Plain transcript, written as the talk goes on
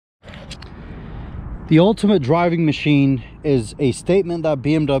The ultimate driving machine is a statement that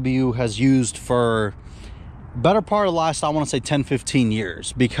BMW has used for better part of the last, I want to say 10-15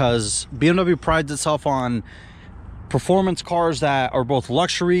 years, because BMW prides itself on performance cars that are both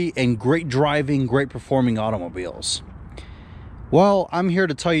luxury and great driving, great performing automobiles. Well, I'm here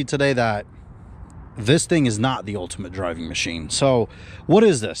to tell you today that this thing is not the ultimate driving machine. So what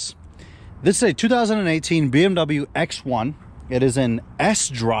is this? This is a 2018 BMW X1. It is an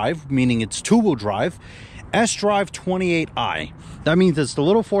S-Drive, meaning it's two-wheel drive, S-Drive 28i. That means it's the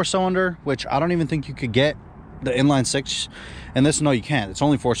little four-cylinder, which I don't even think you could get the inline six. And this, no, you can't. It's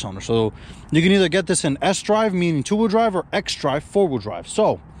only four-cylinder. So you can either get this in S-Drive, meaning two-wheel drive, or X-Drive, four-wheel drive.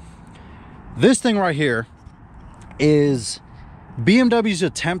 So this thing right here is BMW's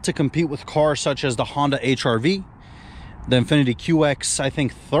attempt to compete with cars such as the Honda HR-V, the Infiniti QX, I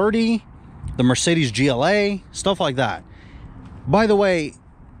think 30, the Mercedes GLA, stuff like that. By the way,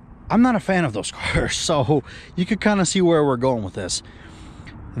 I'm not a fan of those cars, so you could kind of see where we're going with this.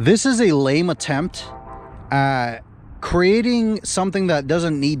 This is a lame attempt at creating something that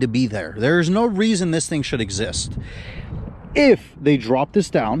doesn't need to be there. There's no reason this thing should exist. If they drop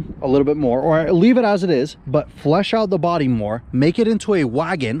this down a little bit more, or leave it as it is, but flesh out the body more, make it into a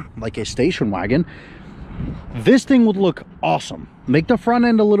wagon, like a station wagon, this thing would look awesome. Make the front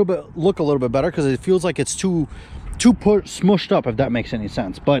end look a little bit better, because it feels like it's too smushed up, if that makes any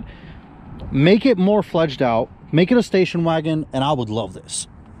sense. But make it more fledged out, make it a station wagon, and I would love this.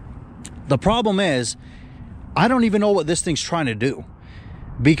 The problem is, I don't even know what this thing's trying to do,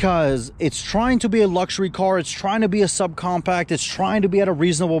 because it's trying to be a luxury car, it's trying to be a subcompact, it's trying to be at a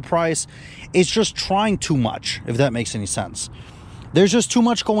reasonable price. It's just trying too much, if that makes any sense. There's just too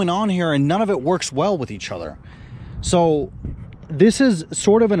much going on here, and none of it works well with each other. So this is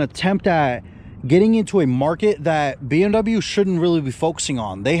sort of an attempt at getting into a market that BMW shouldn't really be focusing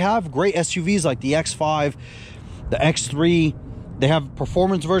on. They have great SUVs like the X5, the X3. They have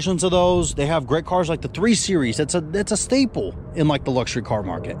performance versions of those. They have great cars like the 3 Series. It's a staple in like the luxury car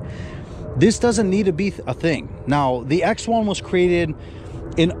market. This doesn't need to be a thing. Now, the X1 was created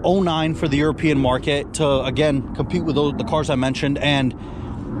in 2009 for the European market to, again, compete with the cars I mentioned. And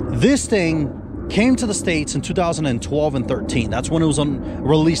this thing came to the States in 2012 and 13. That's when it was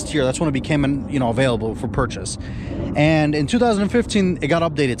released here. That's when it became, you know, available for purchase. And in 2015, it got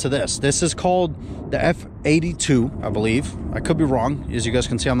updated to this. This is called the F82, I believe. I could be wrong. As you guys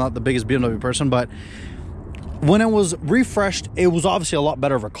can see, I'm not the biggest BMW person, but when it was refreshed, it was obviously a lot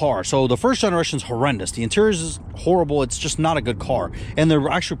better of a car. So the first generation is horrendous. The interior is horrible. It's just not a good car. And they're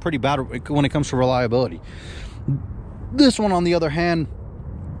actually pretty bad when it comes to reliability. This one, on the other hand,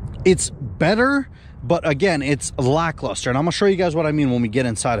 it's better, but again, it's lackluster. And I'm gonna show you guys what I mean when we get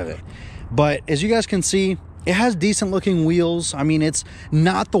inside of it. But as you guys can see, it has decent looking wheels. I mean, it's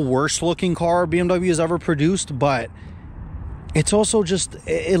not the worst looking car BMW has ever produced, but it's also just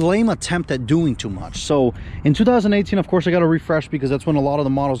a lame attempt at doing too much. So in 2018, of course, I got a refresh, because that's when a lot of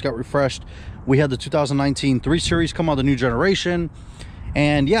the models got refreshed. We had the 2019 3 Series come out, the new generation.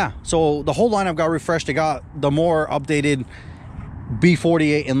 And yeah, so the whole lineup got refreshed. It got the more updated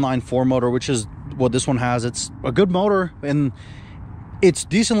B48 inline 4 motor, which is what this one has. It's a good motor, and it's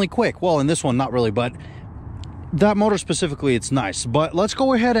decently quick. Well, in this one, not really, but that motor specifically, it's nice. But let's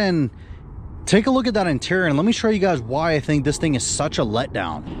go ahead and take a look at that interior, and let me show you guys why I think this thing is such a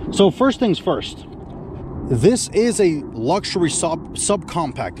letdown. So first things first, this is a luxury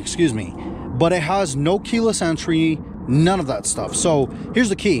subcompact, excuse me, but it has no keyless entry, none of that stuff. So here's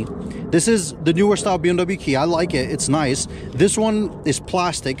the key. This is the newer style BMW key. I like it. It's nice. This one is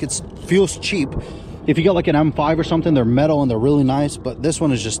plastic. It feels cheap. If you get like an M5 or something, they're metal and they're really nice. But this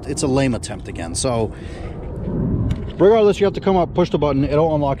one is just, it's a lame attempt again. So regardless, you have to come up, push the button.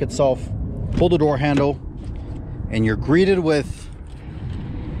 It'll unlock itself. Pull the door handle, and you're greeted with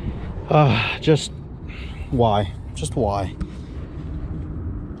just why? Just why?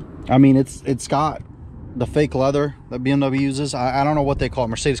 I mean, it's got the fake leather that BMW uses. I don't know what they call it.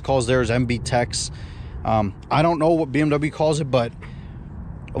 Mercedes calls theirs MB Tex. I don't know what BMW calls it, but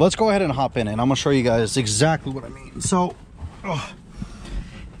let's go ahead and hop in, and I'm gonna show you guys exactly what I mean. So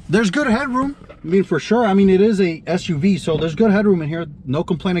there's good headroom. I mean, for sure. I mean, it is a SUV, so there's good headroom in here. No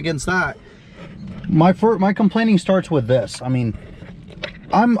complaint against that. My complaining starts with this. I mean,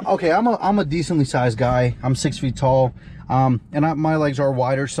 I'm a decently sized guy. I'm 6 feet tall, and my legs are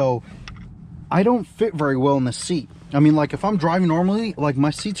wider, so I don't fit very well in the seat. I mean, like if I'm driving normally, like my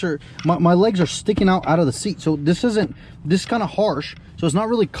seats are, my legs are sticking out of the seat. So this is kind of harsh. So it's not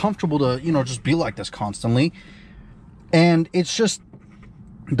really comfortable to, you know, just be like this constantly. And it's just,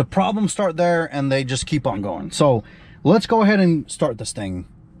 the problems start there and they just keep on going. So let's go ahead and start this thing.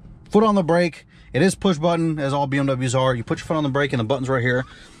 Foot on the brake. It is push button, as all BMWs are. You put your foot on the brake and the button's right here.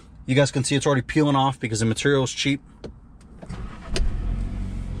 You guys can see it's already peeling off because the material is cheap.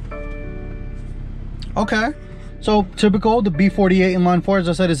 Okay, so typical, the B48 inline four, as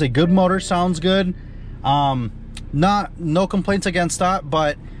I said, is a good motor, sounds good. No complaints against that,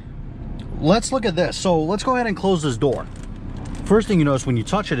 but let's look at this. So let's go ahead and close this door. First thing you notice when you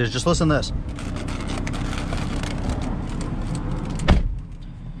touch it is, just listen to this.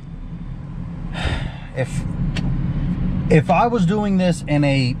 If I was doing this in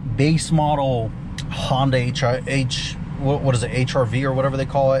a base model Honda what is it, HRV or whatever they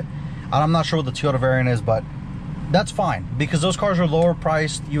call it, I'm not sure what the Toyota variant is, but that's fine because those cars are lower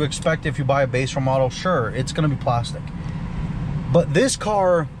priced. You expect if you buy a base model, sure, it's going to be plastic. But this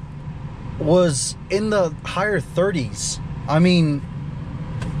car was in the higher 30s. I mean,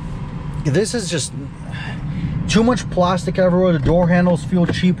 this is just too much plastic everywhere. The door handles feel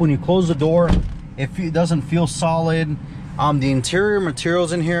cheap when you close the door. It doesn't feel solid. The interior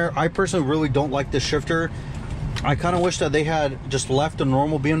materials in here, I personally really don't like this shifter. I kind of wish that they had just left a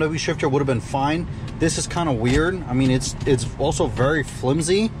normal BMW shifter, would have been fine. This is kind of weird. I mean, it's also very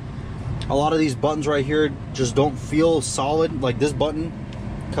flimsy. A lot of these buttons right here just don't feel solid. Like this button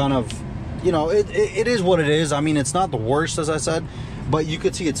kind of, you know, it is what it is. I mean, it's not the worst, as I said, but you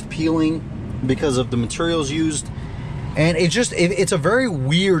could see it's peeling because of the materials used. And it's a very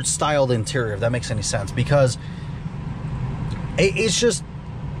weird styled interior, if that makes any sense, because it's just,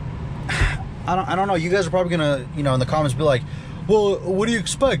 I don't know. You guys are probably gonna, you know, in the comments be like, well, what do you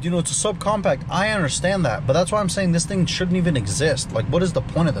expect? You know, it's a subcompact. I understand that, but that's why I'm saying this thing shouldn't even exist. Like, what is the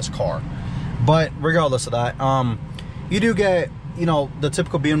point of this car? But regardless of that, you do get, you know, the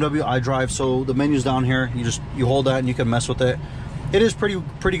typical BMW iDrive. So the menu's down here. You hold that and you can mess with it. It is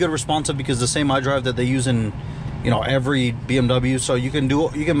pretty good responsive because the same iDrive that they use in, you know, every BMW. So you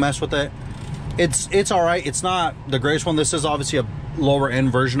can mess with it. It's all right. It's not the greatest one. This is obviously a lower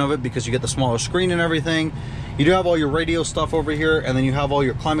end version of it because you get the smaller screen and everything. You do have all your radio stuff over here, and then you have all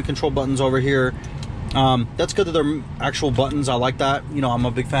your climate control buttons over here. That's good that they're actual buttons. I like that. You know, I'm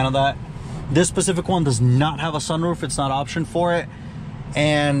a big fan of that. This specific one does not have a sunroof. It's not option for it.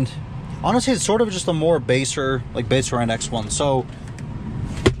 And honestly, it's sort of just a more baser end X1. So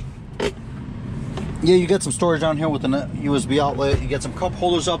yeah, you get some storage down here with an USB outlet. You get some cup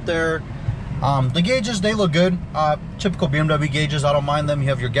holders up there. The gauges, they look good. Typical BMW gauges, I don't mind them. You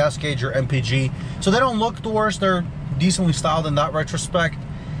have your gas gauge, your MPG. So they don't look the worst. They're decently styled in that retrospect.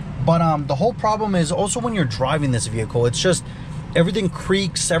 But the whole problem is also when you're driving this vehicle, it's just everything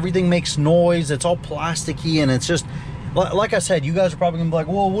creaks, everything makes noise. It's all plasticky, and it's just, like I said, you guys are probably gonna be like,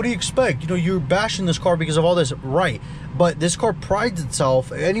 well, what do you expect? You know, you're bashing this car because of all this. Right. But this car prides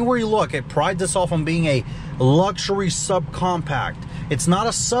itself, anywhere you look, it prides itself on being a luxury subcompact. It's not a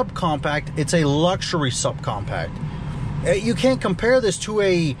subcompact, it's a luxury subcompact. You can't compare this to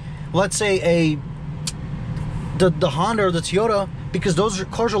a, let's say, the Honda or the Toyota, because those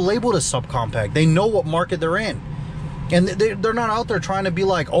cars are labeled as subcompact. They know what market they're in. And they're not out there trying to be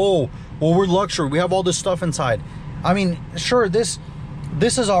like, oh, well, we're luxury, we have all this stuff inside. I mean, sure, this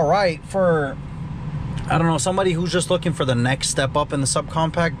is all right for, I don't know, somebody who's just looking for the next step up in the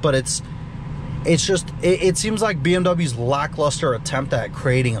subcompact, but it seems like BMW's lackluster attempt at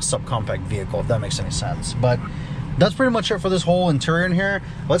creating a subcompact vehicle, if that makes any sense. But that's pretty much it for this whole interior in here.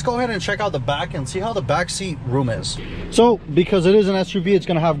 Let's go ahead and check out the back and see how the back seat room is. So because it is an SUV, it's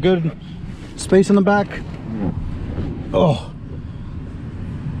going to have good space in the back. Oh,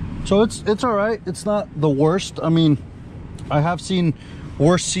 so it's all right. It's not the worst. I mean, I have seen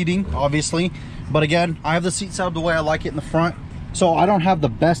worse seating, obviously, but again, I have the seat set up the way I like it in the front. So I don't have the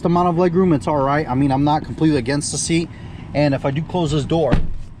best amount of legroom. It's all right. I mean, I'm not completely against the seat. And if I do close this door,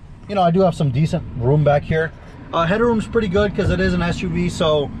 you know, I do have some decent room back here. Headroom's pretty good because it is an SUV.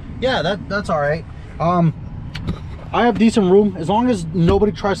 So yeah, that's all right. I have decent room. As long as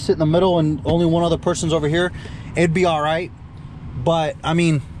nobody tries to sit in the middle and only one other person's over here, it'd be all right. But I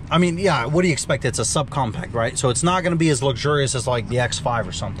mean, yeah, what do you expect? It's a subcompact, right? So it's not going to be as luxurious as like the X5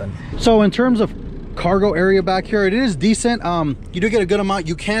 or something. So in terms of cargo area back here, it is decent. You do get a good amount.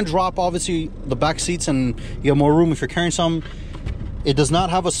 You can drop obviously the back seats and you have more room if you're carrying some. It does not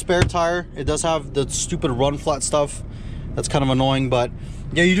have a spare tire. It does have the stupid run flat stuff. That's kind of annoying, but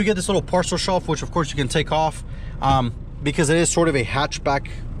yeah, you do get this little parcel shelf, which of course you can take off because it is sort of a hatchback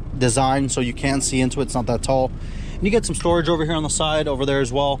design, so you can see into it. It's not that tall. And you get some storage over here on the side, over there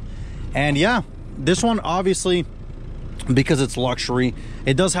as well. And yeah, this one obviously, because it's luxury,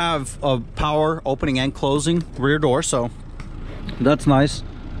 it does have a power opening and closing rear door, so that's nice.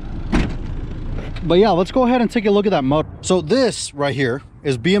 But yeah, let's go ahead and take a look at that motor. So this right here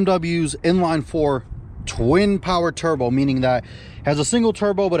is BMW's inline-4 twin power turbo, meaning that it has a single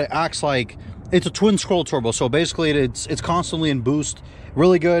turbo, but it acts like it's a twin scroll turbo. So basically it's constantly in boost.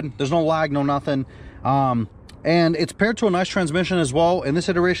 Really good. There's no lag, no nothing. And it's paired to a nice transmission as well. In this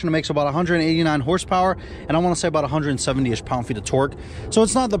iteration, it makes about 189 horsepower, and I want to say about 170-ish pound-feet of torque. So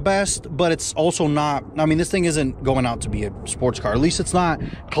it's not the best, but it's also not, I mean, this thing isn't going out to be a sports car. At least it's not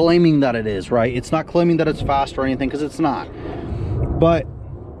claiming that it is, right? It's not claiming that it's fast or anything, because it's not. But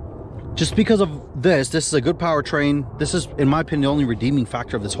just because of this is a good powertrain. This is, in my opinion, the only redeeming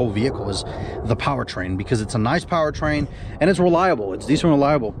factor of this whole vehicle is the powertrain, because it's a nice powertrain and it's reliable. It's decent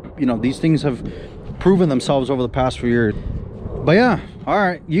reliable. You know, these things have proven themselves over the past few years. But yeah, all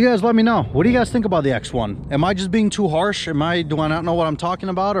right, you guys let me know, what do you guys think about the X1? Am I just being too harsh? Do I not know what I'm talking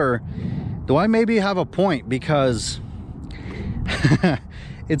about, or do I maybe have a point? Because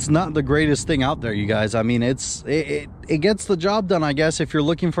it's not the greatest thing out there, you guys. I mean, it gets the job done, I guess. If you're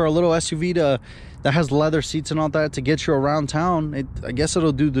looking for a little SUV that has leather seats and all that to get you around town, I guess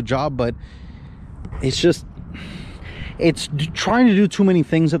it'll do the job. But it's trying to do too many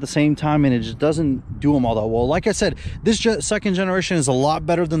things at the same time, and it just doesn't do them all that well. Like I said, this second generation is a lot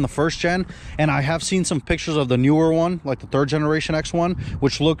better than the first gen, and I have seen some pictures of the newer one, like the third generation X1,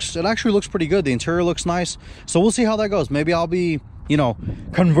 which actually looks pretty good. The interior looks nice, so we'll see how that goes. Maybe I'll be, you know,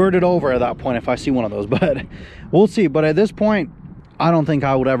 converted over at that point if I see one of those, but we'll see. But at this point, I don't think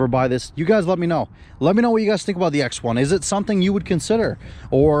I would ever buy this. You guys let me know what you guys think about the X1. Is it something you would consider,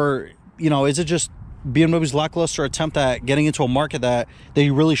 or, you know, is it just BMW's lackluster attempt at getting into a market that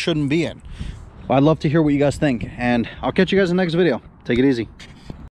they really shouldn't be in? I'd love to hear what you guys think, and I'll catch you guys in the next video. Take it easy.